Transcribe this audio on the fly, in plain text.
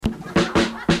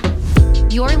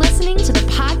You're listening to the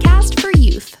Podcast for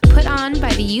Youth, put on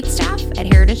by the youth staff at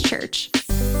Heritage Church.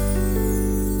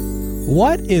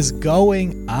 What is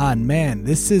going on, man?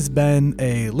 This has been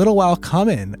a little while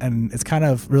coming, and it's kind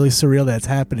of really surreal that it's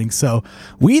happening. So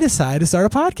we decided to start a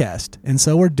podcast, and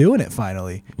so we're doing it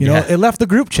finally. You know, it left the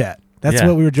group chat. That's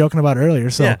what we were joking about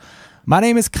earlier. So my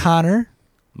name is Connor.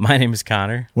 My name is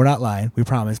Connor. We're not lying, we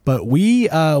promise. But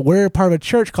we're part of a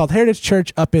church called Heritage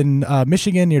Church up in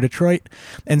Michigan near Detroit.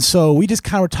 And so we just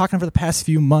kind of were talking for the past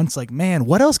few months, like, man,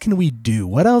 what else can we do?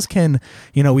 What else can,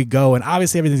 we go? And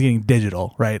obviously everything's getting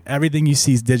digital, right? Everything you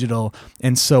see is digital.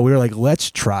 And so we were like,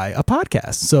 let's try a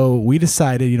podcast. So we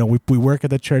decided, we work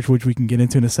at the church, which we can get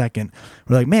into in a second.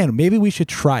 We're like, man, maybe we should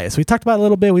try it. So we talked about it a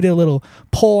little bit. We did a little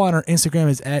poll on our Instagram.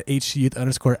 It's at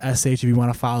HCYouth_SH if you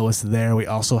want to follow us there. We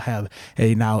also have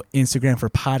a now Instagram for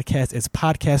podcast. It's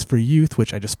Podcast for Youth,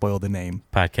 which I just spoiled the name.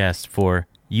 Podcast for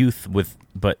Youth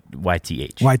but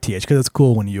YTH. YTH, because it's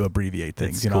cool when you abbreviate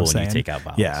things. It's you know cool what I'm saying? when you take out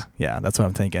vowels. Yeah, that's what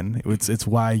I'm thinking. It's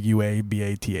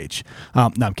YUABATH.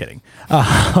 No, I'm kidding.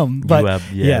 But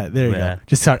there you go.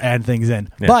 Just start adding things in.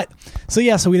 Yeah. But so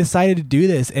we decided to do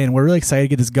this, and we're really excited to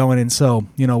get this going. And so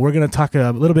we're going to talk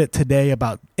a little bit today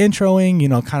about introing.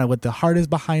 Kind of what the heart is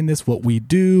behind this, what we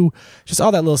do, just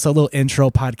all that little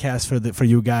intro podcast for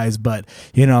you guys. But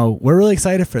we're really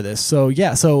excited for this. So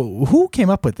who came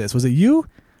up with this? Was it you?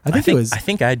 I think it was. I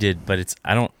think I did, but you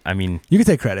can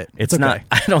take credit. It's okay. not.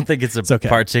 I don't think it's okay.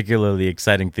 particularly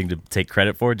exciting thing to take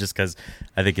credit for, just because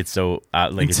I think it's so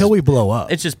until we blow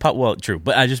up. It's just true,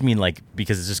 but I just mean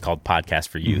because it's just called Podcast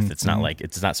for Youth. Mm-hmm. It's not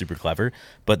it's not super clever.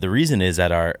 But the reason is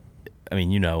that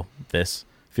this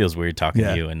feels weird talking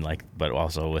to you and but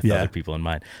also with other people in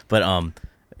mind. But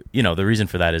the reason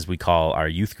for that is we call our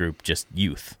youth group just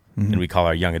youth. Mm-hmm. And we call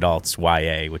our young adults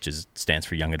YA, which stands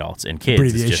for young adults, and kids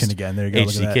abbreviation again. There you go.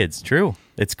 HC kids. True.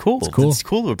 It's cool. It's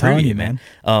cool to abbreviate, man.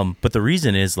 But the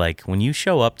reason is when you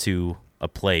show up to a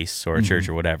place or a church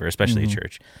or whatever, especially a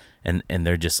church, and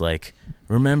they're just like,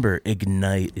 remember,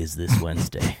 Ignite is this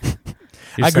Wednesday.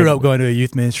 I grew up going to a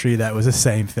youth ministry that was the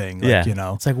same thing.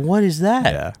 It's like, what is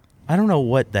that? Yeah. I don't know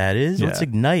what that is. Yeah. What's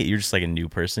Ignite? You're just like a new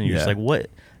person. You're just like, what?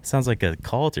 Sounds like a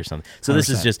cult or something. So 100%.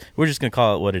 This is we're just going to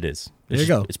call it what it is. There you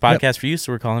go. It's Podcast for Youth,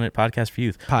 so we're calling it Podcast for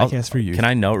Youth. Podcast for Youth. Can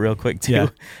I note real quick, too? Yeah.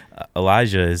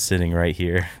 Elijah is sitting right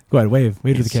here. Go ahead, wave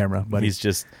to the camera, buddy. He's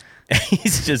just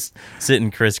sitting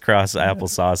crisscross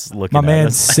applesauce looking at us. My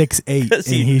man's 6'8", and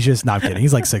he's just, not kidding,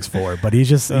 he's like 6'4", but he's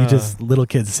just little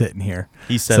kid sitting here.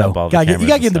 He set up all the cameras. You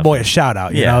got to give the boy a shout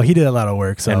out, you know? He did a lot of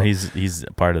work. So. And he's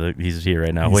part of he's here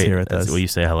right now. He's here with us. Will you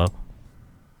say hello?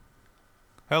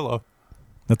 Hello.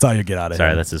 That's all you get out of him.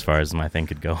 Sorry, that's as far as my thing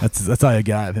could go. That's all you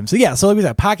get out of him. So like we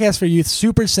said, Podcast for Youth,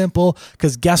 super simple,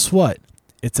 because guess what?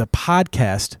 It's a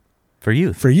podcast for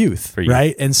youth,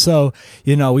 right? And so,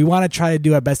 we want to try to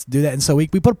do our best to do that. And so we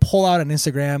put a poll out on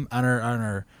Instagram, on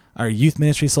our youth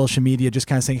ministry social media, just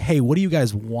kind of saying, hey, what do you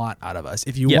guys want out of us?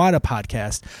 If you want a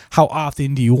podcast, how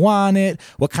often do you want it?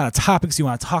 What kind of topics do you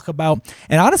want to talk about?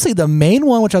 And honestly, the main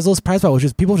one, which I was a little surprised about, was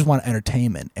just people just want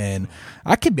entertainment. And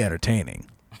I could be entertaining.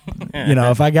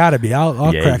 If I gotta be,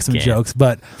 I'll crack some jokes,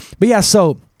 but yeah.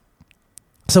 So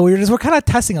we're kind of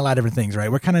testing a lot of different things, right?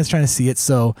 We're kind of trying to see it.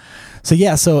 So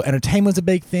entertainment's a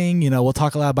big thing. We'll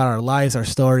talk a lot about our lives, our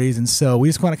stories, and so we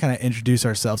just want to kind of introduce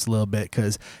ourselves a little bit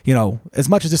because as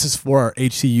much as this is for our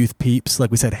HC Youth peeps,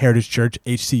 like we said, Heritage Church,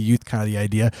 HC Youth, kind of the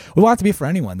idea. We want it to be for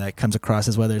anyone that comes across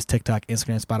us, whether it's TikTok,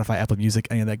 Instagram, Spotify, Apple Music,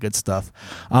 any of that good stuff.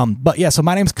 So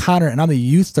my name's Connor, and I'm the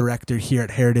youth director here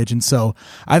at Heritage, and so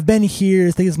I've been here.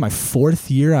 I think it's my 4th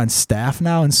year on staff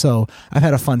now, and so I've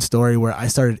had a fun story where I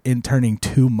started interning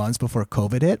 2 months before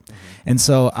COVID hit, and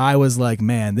so I was like,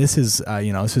 man, this is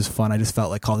fun. I just felt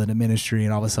like called into ministry,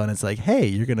 and all of a sudden it's like, hey,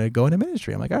 you're gonna go into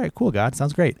ministry. I'm like, all right, cool, God,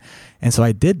 sounds great. And so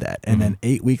I did that, and then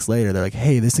 8 weeks later they're like,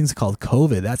 hey, this thing's called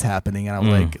COVID, that's happening. And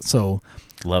I'm like, so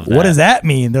love that. What does that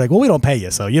mean? They're like, well, we don't pay you,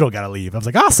 so you don't gotta leave. I was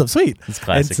like, awesome, sweet. It's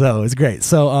classic. And so it's great.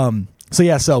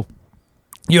 So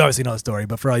you obviously know the story,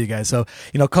 but for all you guys, so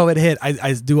COVID hit.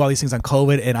 I do all these things on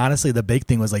COVID, and honestly, the big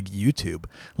thing was like YouTube.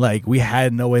 Like we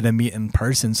had no way to meet in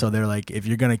person, so they're like, if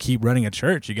you're gonna keep running a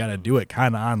church, you got to do it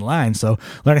kind of online. So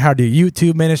learning how to do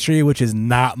YouTube ministry, which is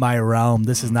not my realm.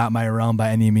 This is not my realm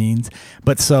by any means.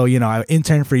 But so I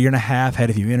interned for a year and a half, had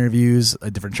a few interviews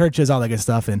at different churches, all that good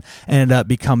stuff, and ended up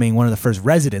becoming one of the first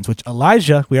residents. Which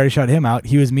Elijah, we already shouted him out.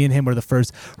 Me and him were the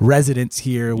first residents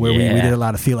here, where we did a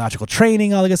lot of theological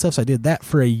training, all that good stuff. So I did that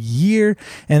for a year,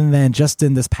 and then just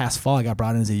in this past fall I got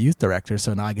brought in as a youth director,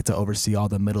 so now I get to oversee all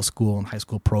the middle school and high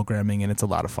school programming, and it's a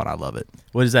lot of fun. I love it.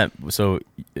 What is that? So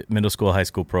middle school, high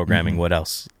school programming, what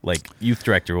else? Like youth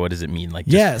director, what does it mean? Like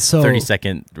just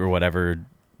 30-second or whatever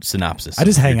synopsis. I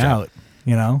just hang out.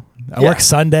 I work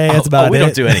Sunday. That's about it. We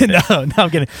don't do anything. no, I'm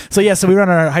kidding. So so we run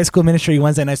our high school ministry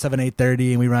Wednesday nights 7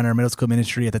 8:30, and we run our middle school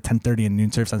ministry at the 10:30 and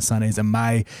noon service on Sundays. And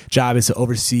my job is to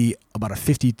oversee about a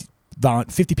 50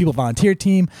 people volunteer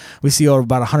team. We see over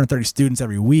about 130 students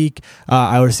every week.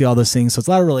 I oversee all those things. So it's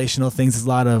a lot of relational things. It's a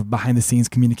lot of behind the scenes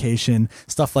communication,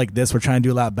 stuff like this. We're trying to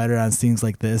do a lot better on things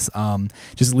like this.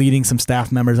 Just leading some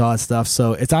staff members, all that stuff.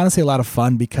 So it's honestly a lot of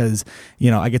fun because,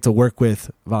 I get to work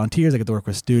with volunteers. I get to work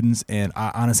with students. And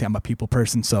honestly, I'm a people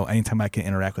person. So anytime I can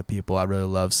interact with people, I really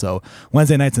love. So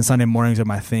Wednesday nights and Sunday mornings are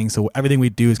my thing. So everything we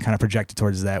do is kind of projected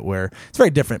towards that, where it's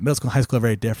very different. Middle school and high school are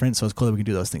very different. So it's cool that we can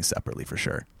do those things separately for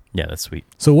sure. Yeah, that's sweet.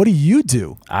 So what do you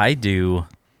do? I do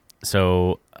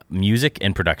music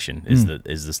and production is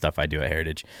the stuff I do at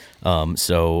Heritage.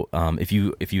 If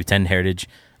you attend Heritage,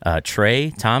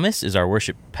 Trey Thomas is our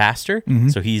worship pastor.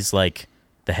 So he's like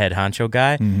the head honcho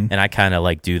guy, and I kind of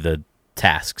like do the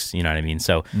tasks. You know what I mean?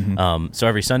 So so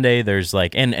every Sunday there's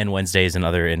like and Wednesdays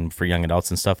and for young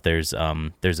adults and stuff there's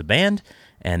a band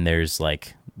and there's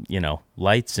like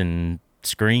lights and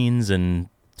screens and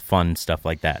fun stuff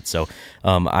like that. So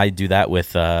I do that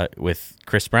with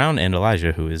Chris Brown and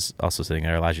Elijah, who is also sitting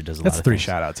there. Elijah does a lot of things. That's 3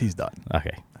 shout outs. He's done.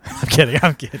 Okay.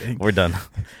 I'm kidding. We're done.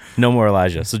 No more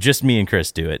Elijah. So just me and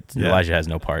Chris do it. Yeah. Elijah has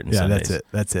no part in Sundays.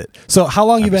 That's it. So how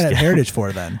long you been at Heritage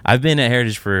for then? I've been at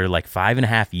Heritage for like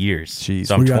 5.5 years. Jeez.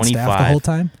 So I'm 25. On staff the whole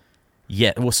time?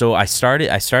 Yeah. Well, so I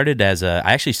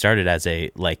actually started as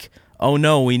a like, oh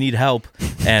no, we need help.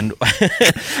 And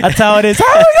that's how it is.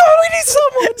 Oh my God, we need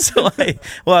someone. So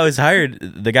I was hired,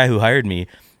 the guy who hired me,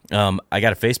 I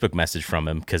got a Facebook message from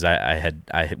him because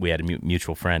we had a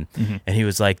mutual friend, and he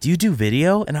was like, "Do you do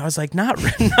video?" And I was like, "Not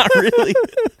really."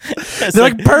 They're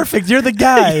like, "Perfect, you're the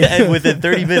guy." Yeah, and within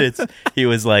 30 minutes, he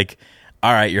was like,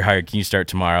 "All right, you're hired. Can you start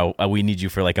tomorrow? We need you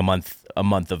for like a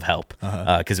month of help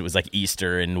because it was like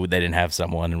Easter and they didn't have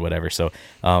someone and whatever." So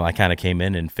I kind of came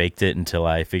in and faked it until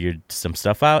I figured some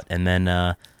stuff out, and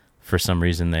then for some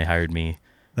reason they hired me.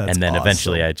 And then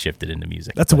eventually I shifted into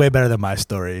music. That's way better than my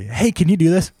story. Hey, can you do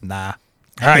this? Nah.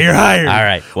 All right, you're hired. All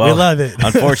right. Well, we love it.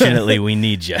 Unfortunately, we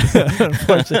need you.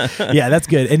 Yeah, that's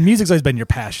good. And music's always been your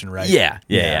passion, right?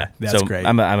 Yeah. That's great.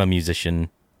 I'm a musician,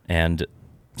 and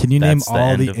can you name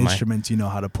all the instruments you know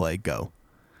how to play? Go.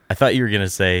 I thought you were going to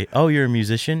say, "Oh, you're a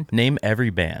musician? Name every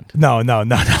band." No, not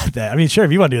that. I mean, sure,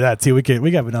 if you want to do that too, we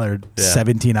got another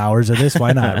 17 hours of this.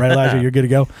 Why not? Right, Elijah? You're good to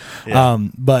go. Yeah.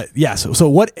 But yeah, so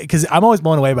what, because I'm always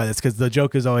blown away by this, because the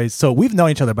joke is always, so we've known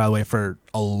each other, by the way, for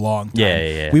a long time.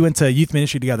 Yeah. We went to youth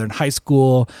ministry together in high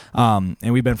school, and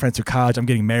we've been friends through college. I'm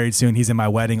getting married soon. He's in my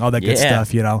wedding, all that good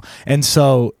stuff, And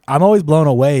so I'm always blown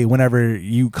away whenever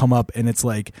you come up and it's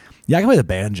like, yeah, I can play the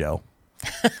banjo.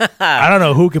 I don't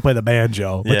know who can play the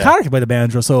banjo, but Connor can play the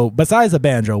banjo. So besides the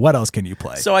banjo, what else can you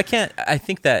play? So I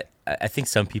think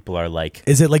some people are like,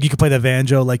 is it like you could play the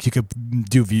banjo like you could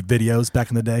do videos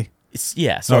back in the day?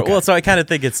 So okay. So I kind of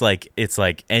think it's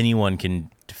like anyone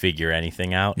can figure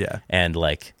anything out. Yeah. And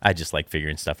like I just like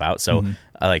figuring stuff out. So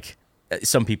like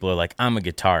some people are like, I'm a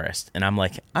guitarist, and I'm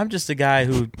like, I'm just a guy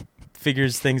who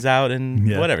figures things out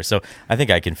and whatever. So I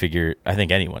think anyone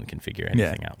can figure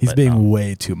anything out. He's being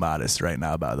way too modest right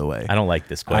now, by the way. I don't like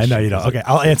this question. I know you don't. Okay,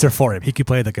 I'll answer for him. He can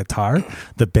play the guitar,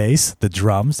 the bass, the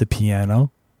drums, the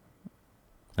piano.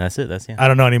 That's it. I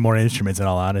don't know any more instruments, in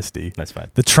all honesty. That's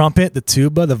fine. The trumpet, the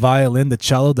tuba, the violin, the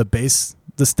cello, the bass,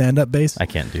 the stand-up bass. I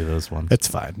can't do those ones. It's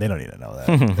fine. They don't need to know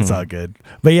that. It's all good.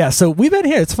 But yeah, so we've been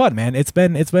here. It's fun, man. It's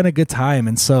been a good time,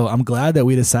 and so I'm glad that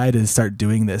we decided to start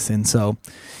doing this. And so,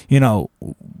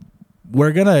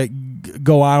 we're gonna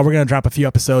go on. We're gonna drop a few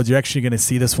episodes. You're actually gonna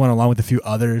see this one along with a few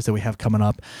others that we have coming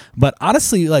up. But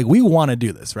honestly, like, we want to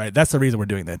do this, right? That's the reason we're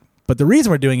doing that. But the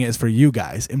reason we're doing it is for you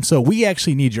guys, and so we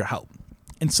actually need your help.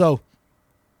 And so,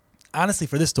 honestly,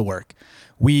 for this to work,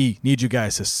 we need you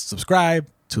guys to subscribe,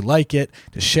 to like it,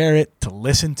 to share it, to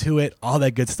listen to it, all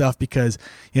that good stuff, because,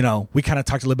 we kind of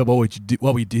talked a little bit about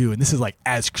what we do, and this is like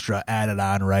extra added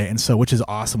on, right? And so, which is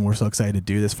awesome. We're so excited to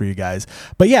do this for you guys.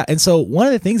 But yeah, and so one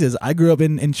of the things is I grew up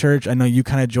in church. I know you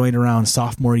kind of joined around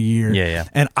sophomore year. Yeah.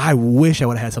 And I wish I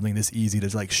would have had something this easy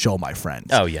to like show my friends.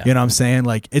 Oh, yeah. You know what I'm saying?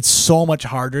 Like, it's so much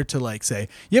harder to like say,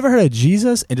 you ever heard of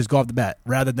Jesus? And just go off the bat,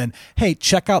 rather than, hey,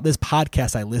 check out this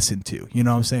podcast I listened to. You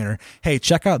know what I'm saying? Or, hey,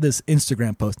 check out this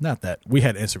Instagram post. Not that we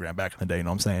had Instagram back in the day, you know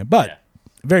what I'm saying? But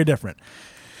very different.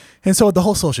 And so with the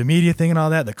whole social media thing and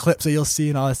all that, the clips that you'll see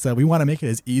and all that stuff, we want to make it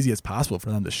as easy as possible for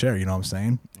them to share, you know what I'm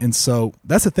saying? And so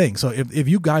that's the thing. So if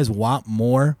you guys want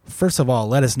more, first of all,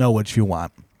 let us know what you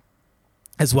want.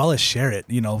 as well as share it.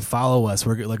 Follow us.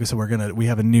 We're, like I said, we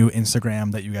have a new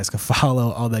Instagram that you guys can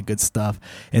follow, all that good stuff.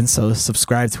 And so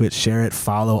subscribe to it, share it,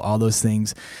 follow all those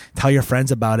things. Tell your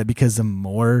friends about it, because the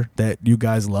more that you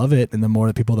guys love it and the more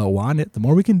the people that want it, the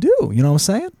more we can do. You know what I'm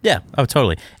saying? Yeah. Oh,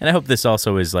 totally. And I hope this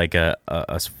also is like a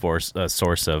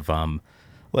source of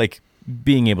like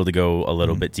being able to go a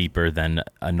little bit deeper than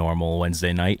a normal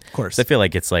Wednesday night. Of course. I feel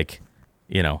like it's like,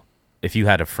 if you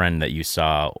had a friend that you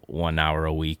saw 1 hour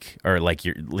a week, or like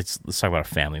let's talk about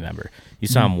a family member. You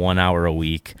saw him 1 hour a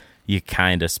week. You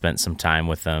kind of spent some time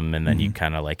with them, and then you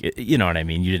kind of like, you know what I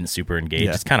mean? You didn't super engage.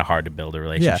 Yeah. It's kind of hard to build a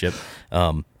relationship.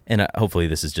 Yeah. And hopefully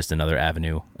this is just another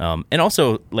avenue. And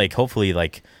also, like, hopefully,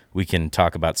 like, we can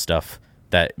talk about stuff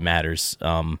that matters,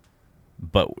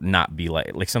 but not be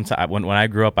like sometimes when I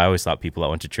grew up, I always thought people that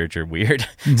went to church are weird.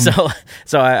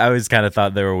 So I always kind of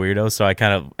thought they were weirdos. So I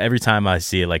kind of, every time I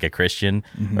see like a Christian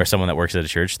or someone that works at a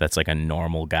church that's like a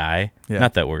normal guy,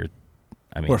 not that we're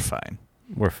fine.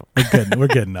 We're good. We're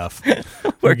good enough.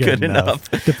 We're good enough.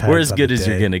 We're as good as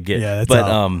you're gonna get.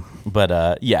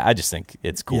 Yeah, yeah, I just think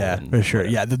it's cool. Yeah, for sure.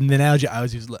 Yeah, the analogy I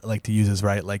always like to use is,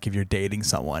 right, like if you're dating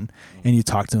someone and you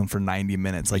talk to them for 90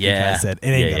 minutes, like you guys said, it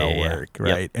ain't gonna work,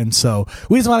 right? Yep. And so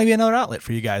we just want to be another outlet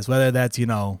for you guys, whether that's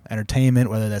entertainment,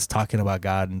 whether that's talking about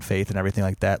God and faith and everything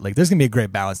like that. Like, there's gonna be a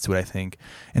great balance to it, I think.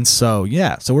 And so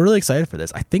so we're really excited for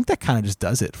this. I think that kind of just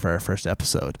does it for our first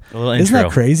episode. Isn't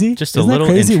that crazy? Just a little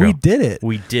intro. We did it.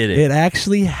 We did it. It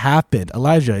actually happened.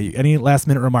 Elijah, any last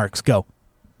minute remarks? Go.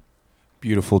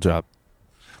 Beautiful job.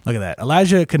 Look at that.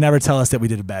 Elijah could never tell us that we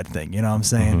did a bad thing. You know what I'm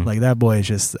saying? Like, that boy is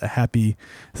just happy.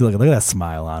 So look at that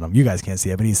smile on him. You guys can't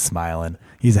see it, but he's smiling.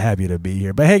 He's happy to be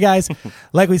here. But hey, guys,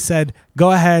 like we said,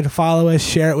 go ahead, follow us,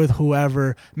 share it with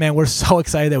whoever. Man, we're so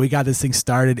excited that we got this thing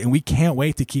started, and we can't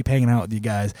wait to keep hanging out with you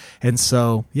guys. And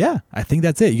so, I think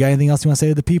that's it. You got anything else you want to say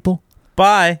to the people?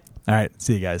 Bye. All right.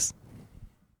 See you guys.